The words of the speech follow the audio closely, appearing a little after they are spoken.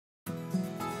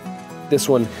This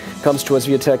one comes to us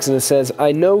via text, and it says,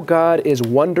 I know God is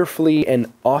wonderfully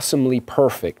and awesomely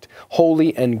perfect,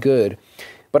 holy and good.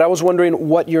 But I was wondering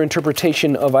what your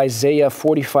interpretation of Isaiah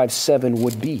 45:7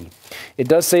 would be. It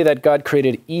does say that God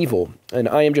created evil, and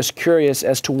I am just curious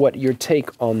as to what your take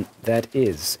on that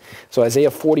is. So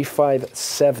Isaiah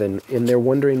 45:7, and they're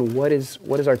wondering what is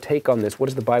our take on this? What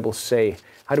does the Bible say?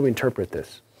 How do we interpret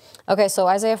this? Okay, so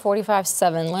Isaiah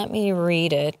 45:7, let me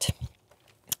read it.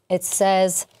 It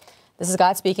says, this is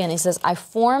God speaking, he says, I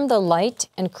form the light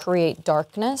and create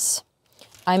darkness.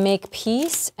 I make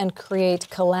peace and create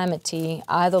calamity.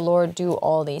 I, the Lord, do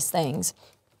all these things.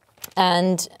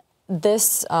 And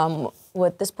this,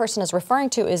 what this person is referring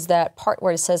to is that part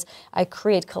where it says, I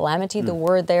create calamity. The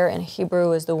word there in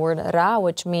Hebrew is the word ra,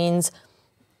 which means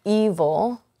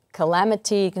evil.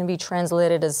 Calamity can be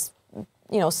translated as,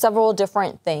 several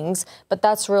different things, but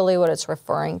that's really what it's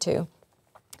referring to.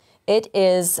 It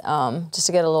is, just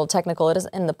to get a little technical, it is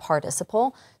in the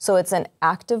participle. So it's an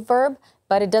active verb,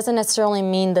 but it doesn't necessarily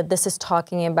mean that this is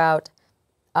talking about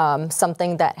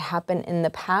something that happened in the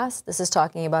past. This is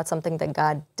talking about something that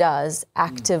God does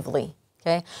actively,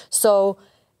 okay? So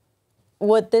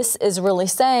what this is really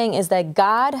saying is that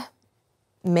God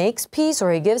makes peace,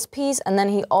 or he gives peace, and then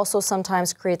he also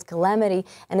sometimes creates calamity.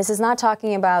 And this is not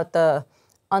talking about the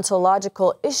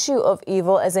ontological issue of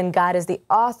evil, as in God is the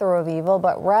author of evil,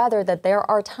 but rather that there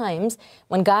are times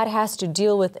when God has to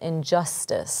deal with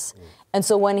injustice. And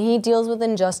so when he deals with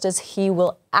injustice, he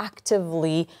will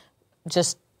actively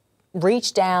just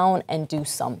reach down and do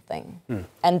something.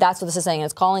 And that's what this is saying.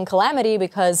 It's calling calamity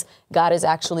because God is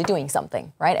actually doing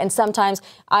something, right? And sometimes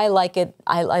I like it.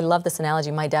 I love this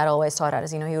analogy. My dad always taught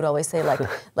us, he would always say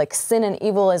like sin and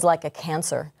evil is like a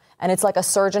cancer. And it's like a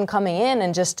surgeon coming in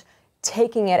and just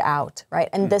taking it out, right?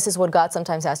 And this is what God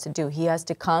sometimes has to do. He has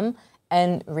to come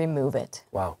and remove it.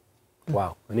 Wow.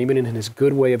 Wow. And even in his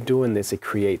good way of doing this, it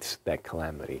creates that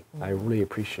calamity. I really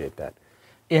appreciate that.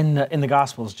 In the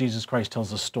Gospels, Jesus Christ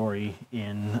tells a story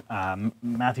in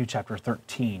Matthew chapter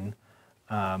 13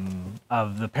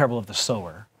 of the parable of the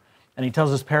sower. And he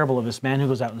tells this parable of this man who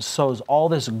goes out and sows all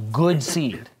this good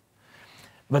seed.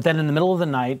 But then in the middle of the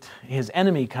night, his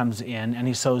enemy comes in and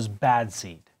he sows bad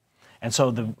seed. And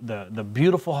so the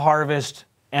beautiful harvest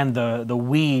and the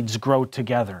weeds grow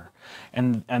together.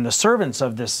 And the servants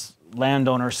of this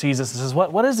landowner sees this and says,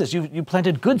 what is this? You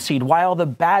planted good seed. Why all the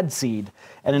bad seed?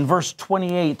 And in verse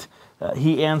 28,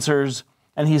 he answers,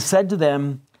 and he said to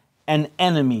them, an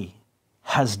enemy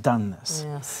has done this.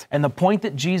 Yes. And the point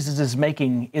that Jesus is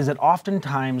making is that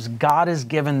oftentimes God is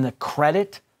given the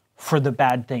credit for the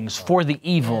bad things, for the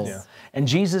evil. Yes. And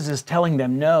Jesus is telling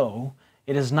them, no,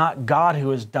 it is not God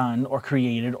who has done or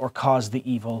created or caused the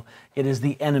evil. It is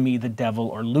the enemy, the devil,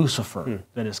 or Lucifer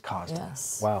that has caused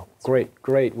Yes. it. Wow,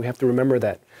 great. We have to remember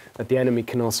that the enemy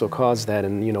can also cause that,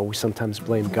 and we sometimes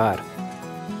blame God.